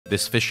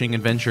This fishing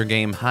adventure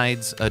game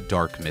hides a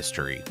dark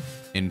mystery.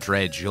 In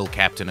Dredge, you'll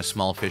captain a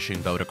small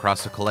fishing boat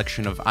across a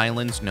collection of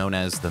islands known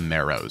as the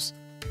Marrows.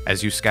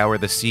 As you scour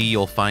the sea,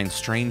 you'll find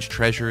strange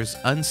treasures,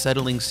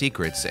 unsettling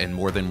secrets, and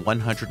more than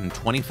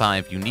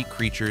 125 unique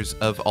creatures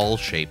of all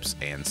shapes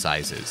and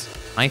sizes.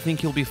 I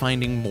think you'll be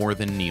finding more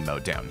than Nemo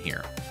down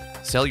here.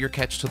 Sell your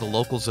catch to the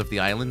locals of the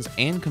islands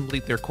and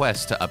complete their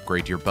quest to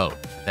upgrade your boat.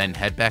 Then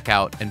head back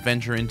out and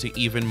venture into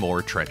even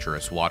more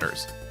treacherous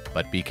waters.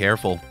 But be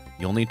careful.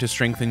 You'll need to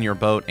strengthen your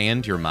boat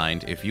and your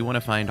mind if you want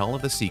to find all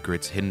of the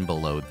secrets hidden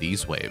below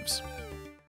these waves.